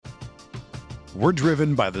We're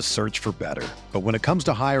driven by the search for better. But when it comes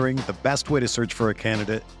to hiring, the best way to search for a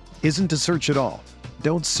candidate isn't to search at all.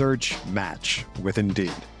 Don't search, match with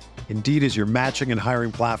Indeed. Indeed is your matching and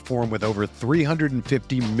hiring platform with over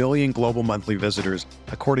 350 million global monthly visitors,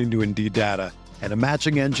 according to Indeed data, and a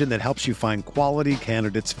matching engine that helps you find quality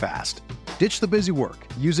candidates fast. Ditch the busy work.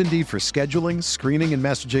 Use Indeed for scheduling, screening, and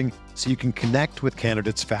messaging so you can connect with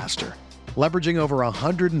candidates faster. Leveraging over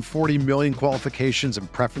 140 million qualifications and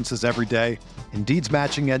preferences every day, Indeed's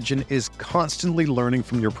matching engine is constantly learning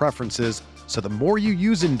from your preferences, so the more you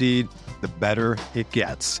use Indeed, the better it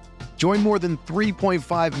gets. Join more than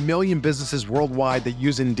 3.5 million businesses worldwide that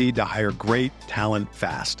use Indeed to hire great talent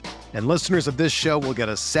fast. And listeners of this show will get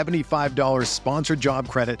a $75 sponsored job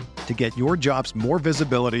credit to get your jobs more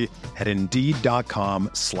visibility at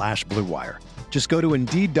Indeed.com/Blue Wire. Just go to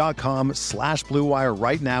Indeed.com/Blue Wire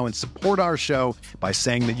right now and support our show by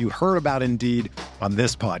saying that you heard about Indeed on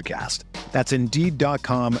this podcast. That's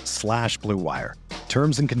Indeed.com/Blue Wire.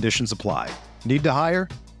 Terms and conditions apply. Need to hire?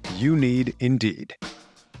 You need Indeed.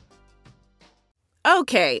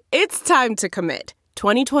 Okay, it's time to commit.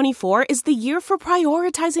 2024 is the year for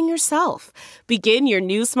prioritizing yourself. Begin your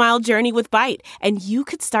new smile journey with Byte, and you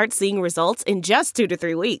could start seeing results in just 2 to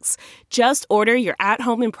 3 weeks. Just order your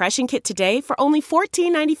at-home impression kit today for only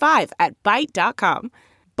 $14.95 at Byte.com.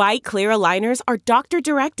 Byte Clear aligners are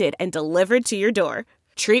doctor-directed and delivered to your door.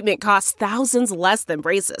 Treatment costs thousands less than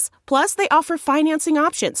braces. Plus, they offer financing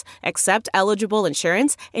options, accept eligible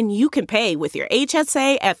insurance, and you can pay with your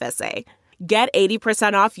HSA FSA. Get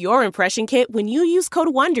 80% off your impression kit when you use code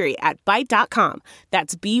WONDERY at Byte.com.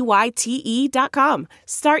 That's BYTE.com.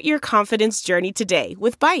 Start your confidence journey today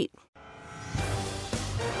with Byte.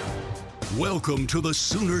 Welcome to the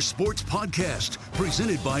Sooner Sports Podcast,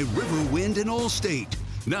 presented by Riverwind and Allstate.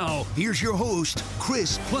 Now, here's your host,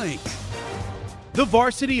 Chris Plank. The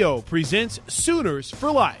Varsity O presents Sooners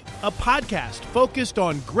for Life, a podcast focused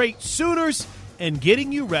on great Sooners and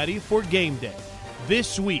getting you ready for game day.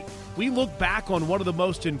 This week, we look back on one of the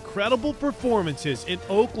most incredible performances in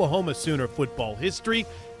Oklahoma Sooner football history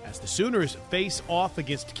as the Sooners face off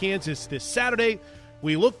against Kansas this Saturday.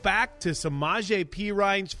 We look back to Samaje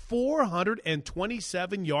Perine's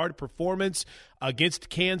 427-yard performance against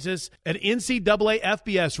Kansas, an NCAA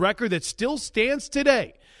FBS record that still stands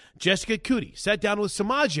today. Jessica Coody sat down with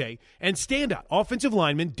Samaje and standout offensive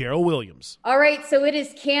lineman Darryl Williams. All right, so it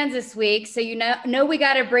is Kansas week, so you know we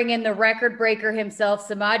got to bring in the record breaker himself,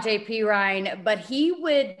 Samaje Perine, but he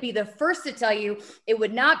would be the first to tell you it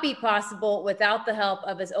would not be possible without the help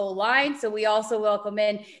of his O-line. So we also welcome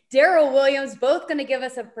in Darryl Williams, both going to give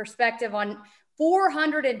us a perspective on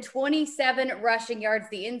 427 rushing yards,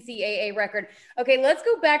 the NCAA record. Okay, let's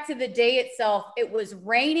go back to the day itself. It was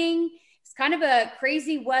raining. It's kind of a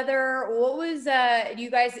crazy weather. What was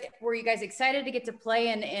were you guys excited to get to play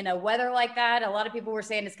in a weather like that? A lot of people were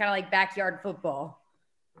saying it's kind of like backyard football.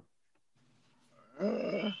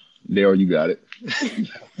 Darryl, you got it.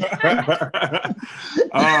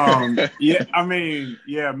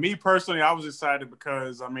 Me personally, I was excited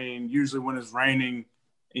because, usually when it's raining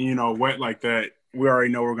and, wet like that, we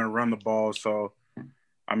already know we're going to run the ball. So,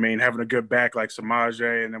 having a good back like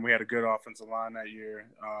Samaje, and then we had a good offensive line that year.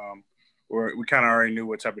 We kind of already knew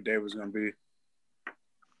what type of day it was going to be.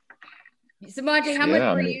 Samaje, how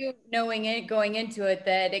much were you knowing it going into it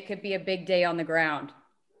that it could be a big day on the ground?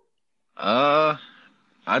 I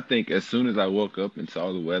think as soon as I woke up and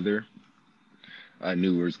saw the weather, I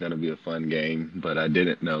knew it was going to be a fun game, but I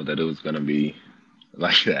didn't know that it was going to be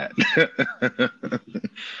like that.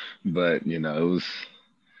 But, it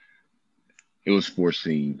was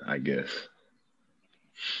foreseen, I guess.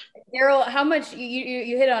 Darryl, how much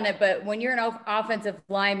you hit on it, but when you're an offensive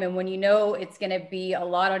lineman, when you know it's going to be a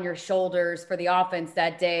lot on your shoulders for the offense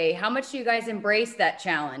that day, how much do you guys embrace that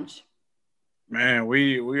challenge? Man,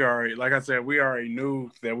 we already, like I said, we already knew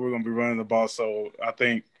that we were going to be running the ball. So I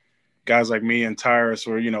think guys like me and Tyrus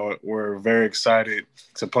were very excited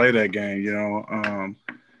to play that game.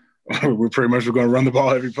 We pretty much were going to run the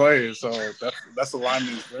ball every play. So that's the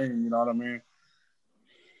lineman's dream. You know what I mean?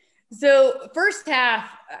 So first half,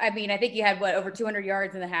 I think you had over 200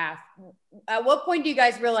 yards in the half. At what point do you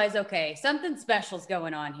guys realize, okay, something special is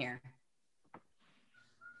going on here?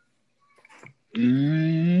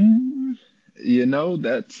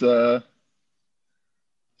 That's a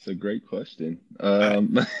great question. I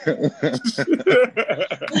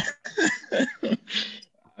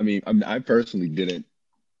personally didn't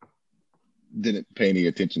pay any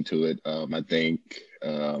attention to it. I think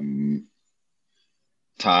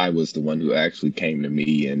Ty was the one who actually came to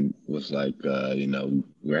me and was like,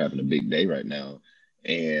 we're having a big day right now.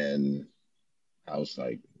 And I was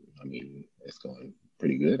like, I mean, it's going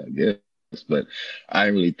pretty good, I guess. But I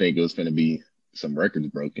didn't really think it was going to be some records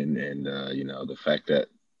broken. And, the fact that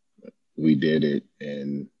we did it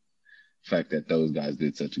and the fact that those guys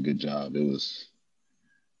did such a good job, it was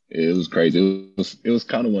crazy. It was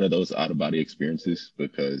kind of one of those out of body experiences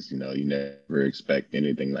because, you never expect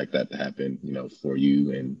anything like that to happen, for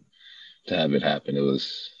you, and to have it happen, it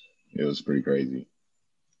was pretty crazy.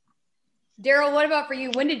 Darryl, what about for you?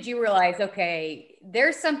 When did you realize, okay,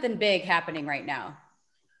 there's something big happening right now?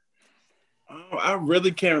 I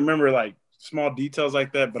really can't remember like small details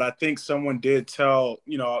like that, but I think someone did tell,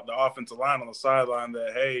 the offensive line on the sideline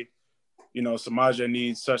that, hey, Samaje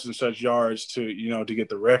needs such and such yards to get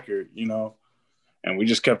the record, and we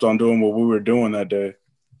just kept on doing what we were doing that day.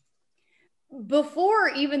 Before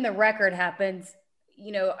even the record happens,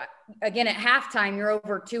 again, at halftime, you're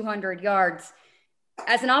over 200 yards.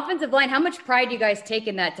 As an offensive line, how much pride do you guys take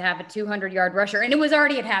in that to have a 200-yard rusher? And it was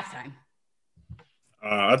already at halftime.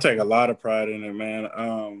 I take a lot of pride in it,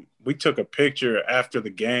 man. We took a picture after the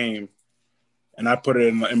game, and I put it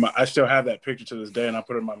in my I still have that picture to this day, and I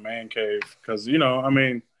put it in my man cave because,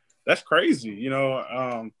 that's crazy,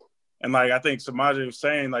 and like I think Samaje was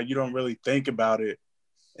saying, like, you don't really think about it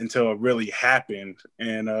until it really happened.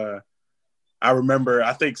 And I remember,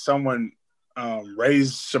 I think someone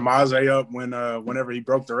raised Samaje up whenever he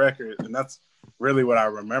broke the record, and that's really what I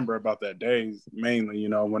remember about that day, mainly,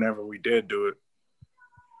 whenever we did do it.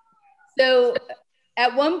 So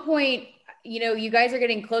at one point, you guys are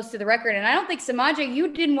getting close to the record, and I don't think Samaje, you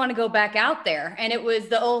didn't want to go back out there, and it was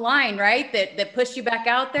the O-line, right, that pushed you back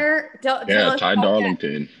out there? Tell Ty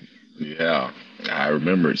Darlington. That. Yeah, I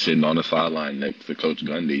remember sitting on the sideline next to Coach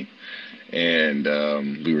Gundy, and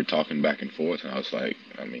we were talking back and forth, and I was like,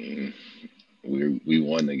 I mean, we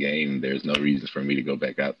won the game. There's no reason for me to go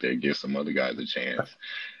back out there, give some other guys a chance.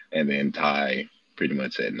 And then Ty pretty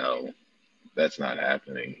much said, no, that's not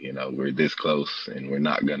happening. We're this close and we're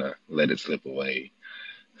not going to let it slip away.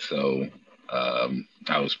 So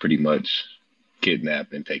I was pretty much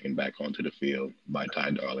kidnapped and taken back onto the field by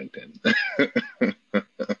Ty Darlington.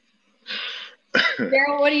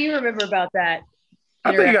 Darryl, what do you remember about that?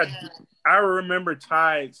 I remember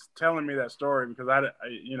Ty telling me that story because I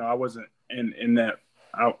wasn't in that.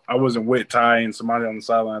 I wasn't with Ty and somebody on the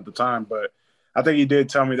sideline at the time, but I think he did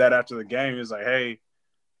tell me that after the game. He was like, hey,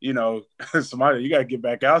 somebody, you got to get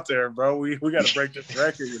back out there, bro. We got to break this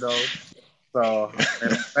record, So,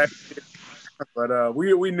 but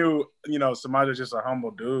we knew, Samaje's just a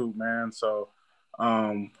humble dude, man. So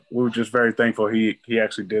we were just very thankful he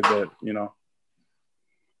actually did that,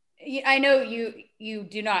 I know you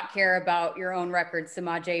do not care about your own record,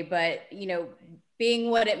 Samaje, but,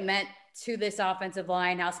 being what it meant to this offensive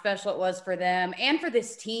line, how special it was for them and for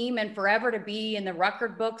this team and forever to be in the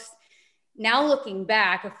record books. Now looking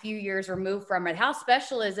back a few years removed from it, how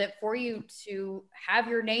special is it for you to have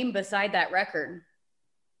your name beside that record?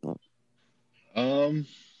 I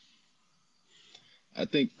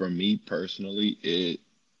think for me personally,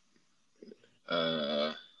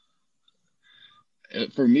 for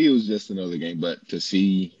me, it was just another game, but to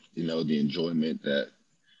see, the enjoyment that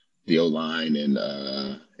the O-line and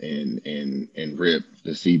Rip,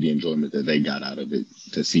 to see the enjoyment that they got out of it,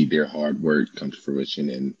 to see their hard work come to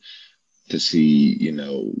fruition, and to see,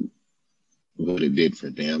 what it did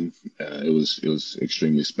for them, it was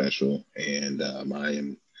extremely special, and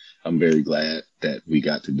I'm very glad that we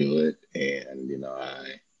got to do it, and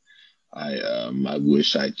I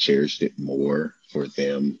wish I cherished it more for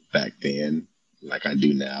them back then, like I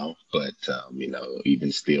do now. But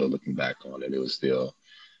even still looking back on it, it was still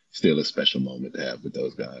a special moment to have with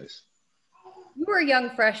those guys. You were a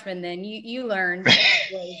young freshman then. You learned,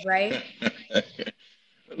 right?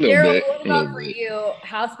 Darryl, what about for you?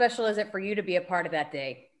 How special is it for you to be a part of that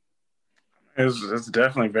day? It's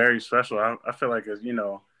definitely very special. I feel like it's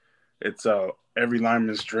every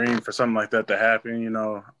lineman's dream for something like that to happen.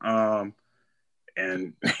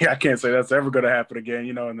 And I can't say that's ever going to happen again,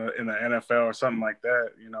 in the NFL or something like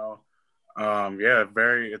that. We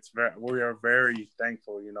are very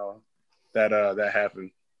thankful, that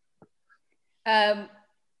happened.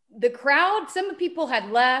 The crowd, some people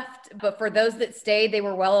had left, but for those that stayed, they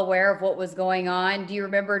were well aware of what was going on. Do you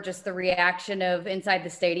remember just the reaction of inside the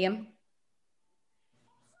stadium?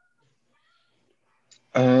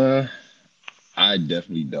 I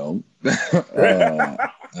definitely don't.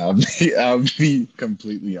 I'll be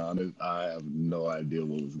completely honest. I have no idea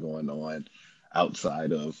what was going on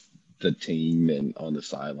outside of the team and on the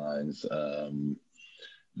sidelines. The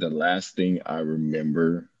last thing I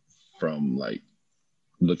remember from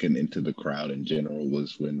looking into the crowd in general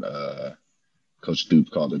was when Coach Stoops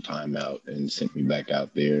called a timeout and sent me back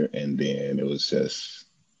out there, and then it was just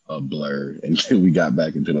a blur until we got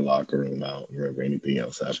back into the locker room. I don't remember anything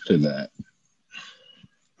else after that.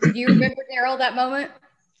 Do you remember, Darryl, that moment?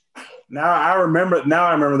 Now I remember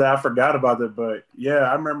that. I forgot about it, but yeah,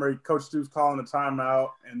 I remember Coach Stoops calling a timeout,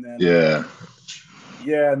 and then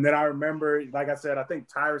and then I remember, like I said, I think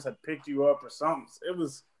Tyrus had picked you up or something.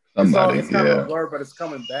 It's kind of a blur, but it's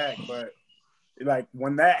coming back. But like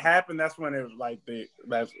when that happened, that's when it was like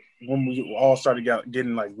that's when we all started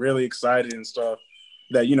getting like really excited and stuff.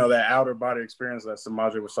 That that outer body experience that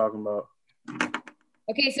Samaje was talking about.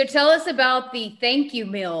 Okay, so tell us about the thank you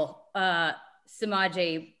meal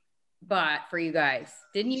Samaje bought for you guys.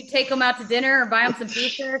 Didn't you take them out to dinner or buy them some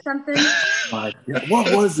pizza or something? My God.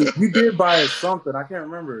 What was it? You did buy us something. I can't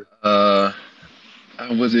remember.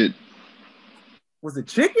 Was it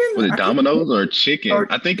chicken? Was it Domino's or chicken?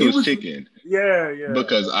 I think it was chicken. Yeah.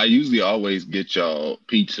 Because I usually always get y'all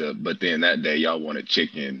pizza, but then that day y'all wanted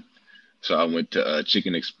chicken. So I went to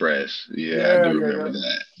Chicken Express. Yeah, I do remember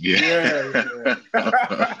that. Yeah.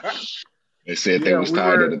 They said they was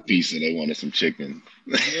tired of the pizza. They wanted some chicken.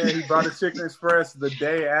 Yeah, he brought a Chicken Express the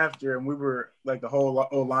day after, and we were like the whole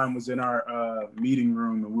line was in our meeting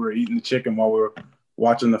room, and we were eating the chicken while we were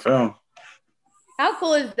watching the film. How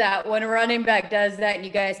cool is that when a running back does that and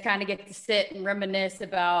you guys kind of get to sit and reminisce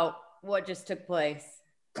about what just took place?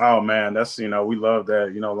 Oh man, that's we love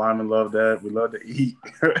that. Linemen love that. We love to eat,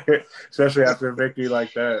 especially after a victory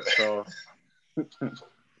like that. So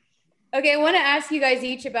okay, I want to ask you guys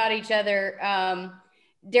each about each other.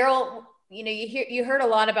 Darryl, you heard a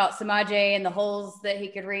lot about Samaje and the holes that he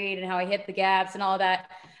could read and how he hit the gaps and all that.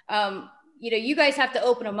 You guys have to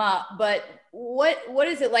open them up, but what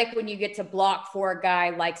is it like when you get to block for a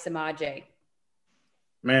guy like Samaje?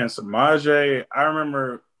 Man, Samaje, I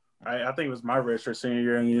remember, I think it was my redshirt senior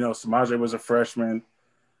year, and Samaje was a freshman.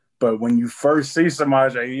 But when you first see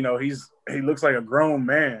Samaje, he looks like a grown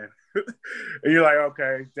man. And you're like,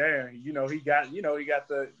 okay, damn, he got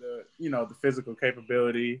the physical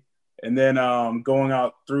capability. And then going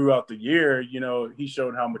out throughout the year, he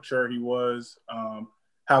showed how mature he was,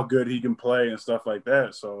 how good he can play and stuff like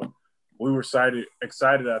that. So we were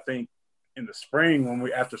excited. I think in the spring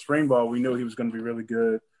after spring ball, we knew he was going to be really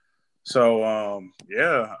good. So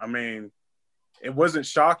I mean, it wasn't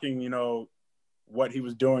shocking, what he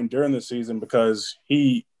was doing during the season because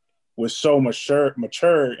he was so mature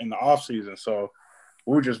in the off season. So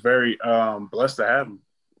we were just very blessed to have him.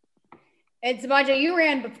 And Samaje, you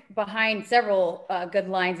ran behind several good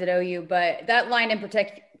lines at OU, but that line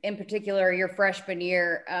in particular, your freshman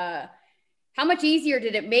year, how much easier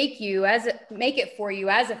did it make it for you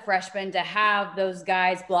as a freshman to have those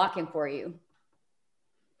guys blocking for you?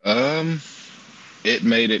 It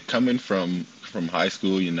made it coming from high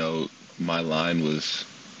school. My line was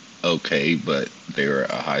okay, but they were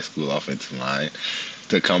a high school offensive line.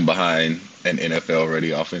 To come behind an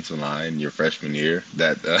NFL-ready offensive line your freshman year,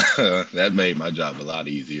 that made my job a lot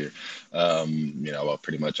easier.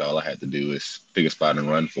 Pretty much all I had to do is pick a spot and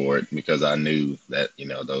run for it because I knew that,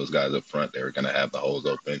 those guys up front, they were going to have the holes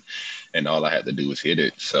open, and all I had to do was hit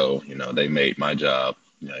it. So, they made my job,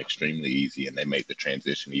 extremely easy, and they made the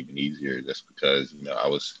transition even easier just because, I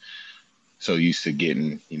was so used to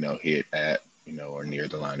getting, hit at, or near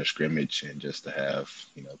the line of scrimmage, and just to have,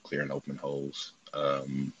 clear and open holes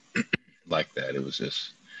like that. It was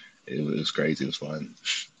crazy. It was fun.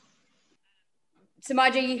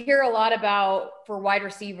 Samaje, you hear a lot about for wide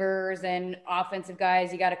receivers and offensive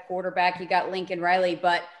guys, you got a quarterback, you got Lincoln Riley,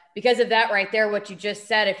 but because of that right there, what you just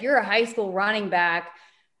said, if you're a high school running back,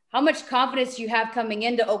 how much confidence do you have coming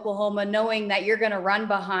into Oklahoma, knowing that you're going to run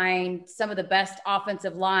behind some of the best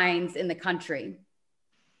offensive lines in the country?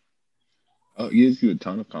 Oh, it gives you a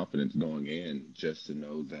ton of confidence going in just to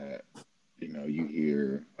know that, you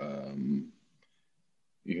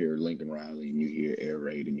hear Lincoln Riley and you hear air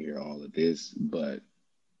raid and you hear all of this, but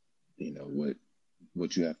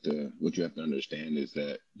what you have to understand is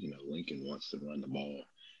that, Lincoln wants to run the ball,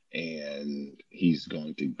 and he's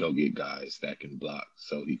going to go get guys that can block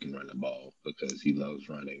so he can run the ball because he loves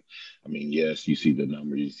running. I mean, yes, you see the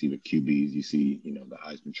numbers, you see the QBs, you see, the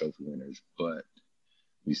Heisman Trophy winners, but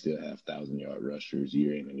we still have 1,000-yard rushers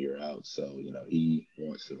year in and year out. So, he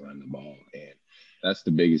wants to run the ball. And that's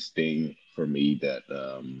the biggest thing for me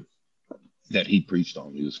that he preached on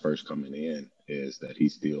when he was first coming in, is that he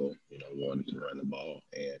still, wanted to run the ball.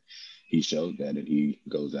 And he showed that, and he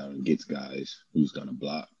goes out and gets guys who's going to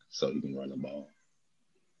block so he can run the ball.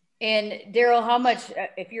 And Darryl, how much,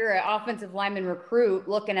 if you're an offensive lineman recruit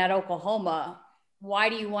looking at Oklahoma, why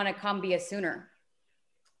do you want to come be a Sooner?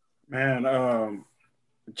 Man,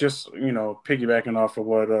 just, piggybacking off of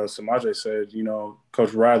what Samaje said,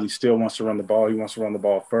 Coach Riley still wants to run the ball. He wants to run the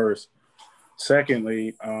ball first.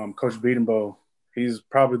 Secondly, Coach Beatenbow, he's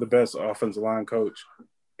probably the best offensive line coach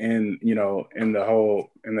in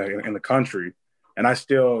the country. And I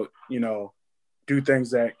still, do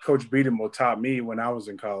things that Coach Beatenbow taught me when I was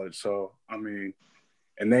in college. So, and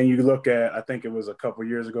then you look at, I think it was a couple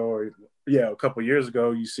years ago,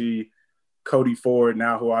 you see Cody Ford,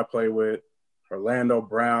 now who I play with, Orlando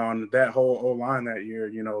Brown, that whole O-line that year,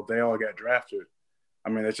 they all got drafted.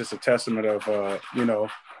 It's just a testament of,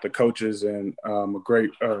 the coaches and a great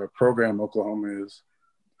program Oklahoma is.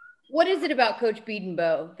 What is it about Coach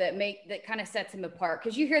Beatenbow that kind of sets him apart?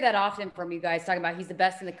 Because you hear that often from you guys talking about he's the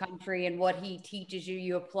best in the country and what he teaches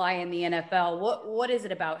you apply in the NFL. What is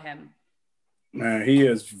it about him? Man, he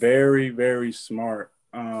is very, very smart.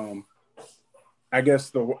 I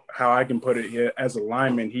guess how I can put it here, as a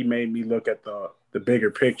lineman, he made me look at the bigger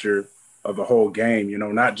picture of the whole game,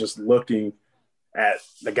 not just looking at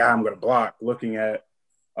the guy I'm going to block, looking at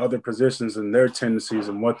other positions and their tendencies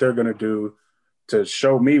and what they're going to do to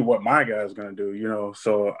show me what my guy is going to do,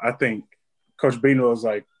 So I think Coach Beatenbow is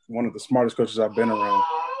like one of the smartest coaches I've been around.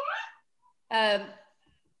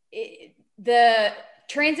 The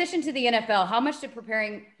transition to the NFL, how much did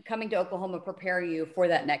coming to Oklahoma prepare you for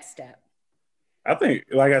that next step? I think,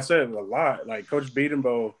 like I said, a lot. Like Coach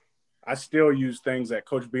Beatenbow, I still use things that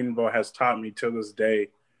Coach Beatenbow has taught me till this day,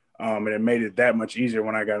 and it made it that much easier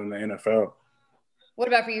when I got in the NFL. What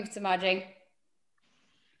about for you, Samaje?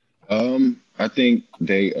 I think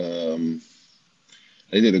they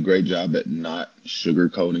did a great job at not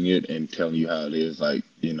sugarcoating it and telling you how it is. Like,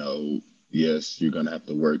 yes, you're gonna have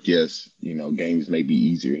to work. Yes, games may be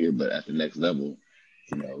easier here, but at the next level,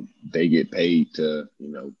 they get paid to,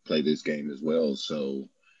 play this game as well. So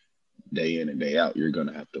day in and day out, you're going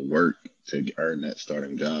to have to work to earn that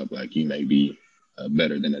starting job. Like you may be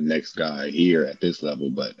better than the next guy here at this level,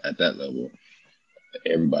 but at that level,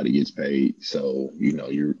 everybody gets paid. So,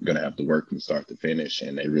 you're going to have to work from start to finish.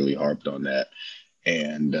 And they really harped on that.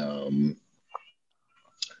 And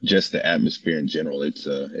just the atmosphere in general, it's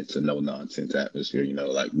a no nonsense atmosphere.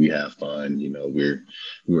 Like we have fun,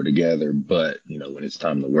 we're together, but when it's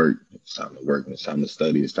time to work, it's time to work. When it's time to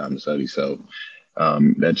study, it's time to study. So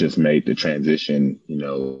that just made the transition,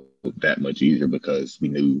 that much easier because we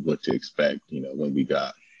knew what to expect, when we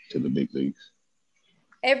got to the big leagues.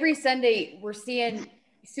 Every Sunday we're seeing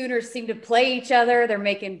Sooners seem to play each other. They're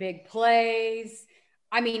making big plays.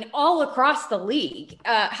 All across the league.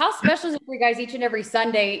 How special is it for you guys each and every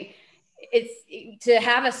Sunday? It's to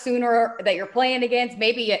have a Sooner that you're playing against,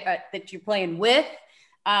 maybe that you're playing with.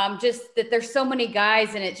 Just that there's so many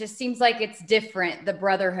guys, and it just seems like it's different, the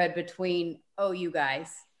brotherhood between OU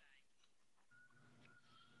guys.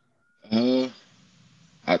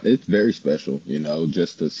 It's very special,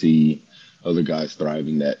 just to see other guys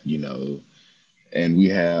thriving that, and we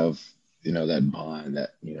have that bond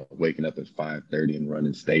that, waking up at 5:30 and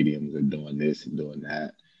running stadiums and doing this and doing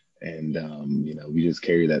that. And, we just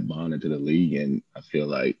carry that bond into the league. And I feel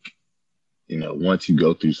like, once you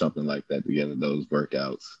go through something like that together, those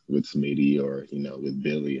workouts with Smitty or, with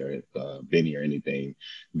Billy or Benny or anything,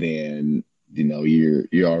 then,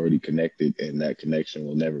 you're already connected and that connection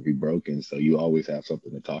will never be broken. So you always have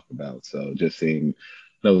something to talk about. So just seeing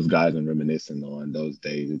those guys and reminiscing on those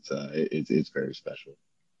days, it's very special.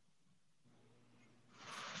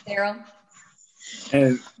 Darryl?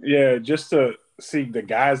 And yeah, just to see the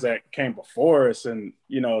guys that came before us and,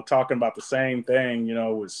 talking about the same thing,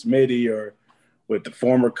 with Smitty or with the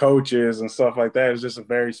former coaches and stuff like that is just a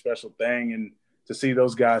very special thing. And to see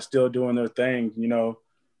those guys still doing their thing,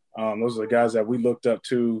 those are the guys that we looked up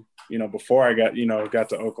to, before I got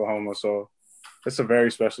to Oklahoma. So it's a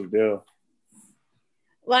very special deal.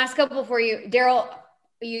 Last couple for you. Darryl,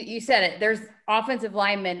 you said it. There's offensive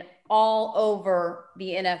linemen all over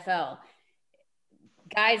the NFL.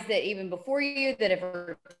 Guys that even before you that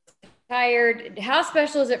have retired. How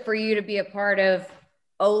special is it for you to be a part of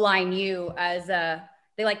O-line U, as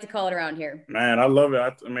they like to call it around here? Man, I love it.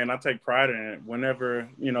 I take pride in it. Whenever,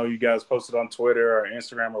 you guys post it on Twitter or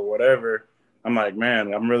Instagram or whatever, I'm like,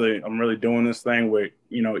 man, I'm really doing this thing with,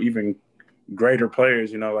 even greater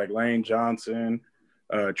players, like Lane Johnson,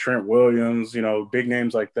 Trent Williams, big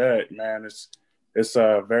names like that. Man, it's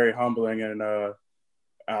very humbling, and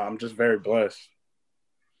I'm just very blessed.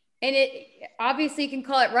 And it obviously you can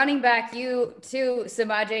call it running back you too,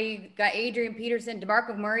 Samaje. You got Adrian Peterson,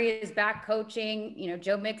 DeMarco Murray is back coaching,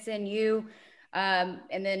 Joe Mixon, you. And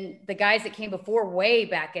then the guys that came before way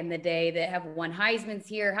back in the day that have won Heisman's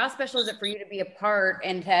here. How special is it for you to be a part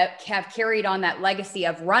and have carried on that legacy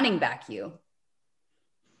of running back you?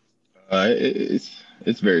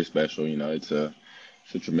 It's very special. It's a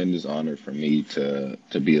tremendous honor for me to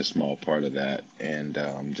be a small part of that, and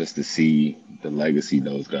just to see the legacy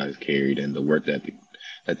those guys carried and the work that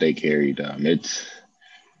they carried.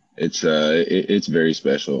 It's very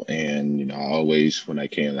special, and I always, when I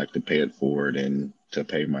can, like to pay it forward and to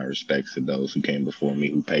pay my respects to those who came before me,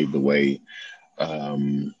 who paved the way.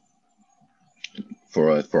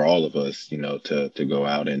 For all of us, to go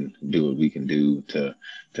out and do what we can do to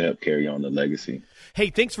help carry on the legacy. Hey,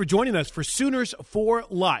 thanks for joining us for Sooners for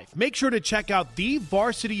Life. Make sure to check out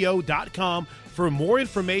thevarsityo.com for more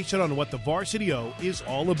information on what the Varsity O is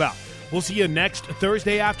all about. We'll see you next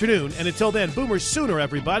Thursday afternoon, and until then, Boomer Sooner,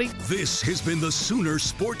 everybody. This has been the Sooner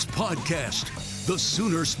Sports Podcast. The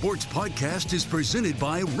Sooner Sports Podcast is presented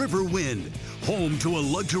by Riverwind, home to a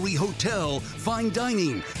luxury hotel, fine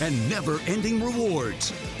dining, and never-ending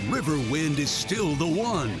rewards. Riverwind is still the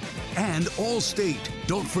one. And Allstate.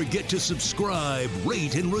 Don't forget to subscribe,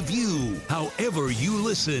 rate, and review however you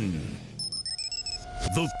listen.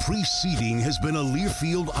 The preceding has been a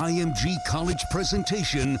Learfield IMG College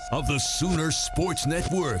presentation of the Sooner Sports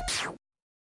Network.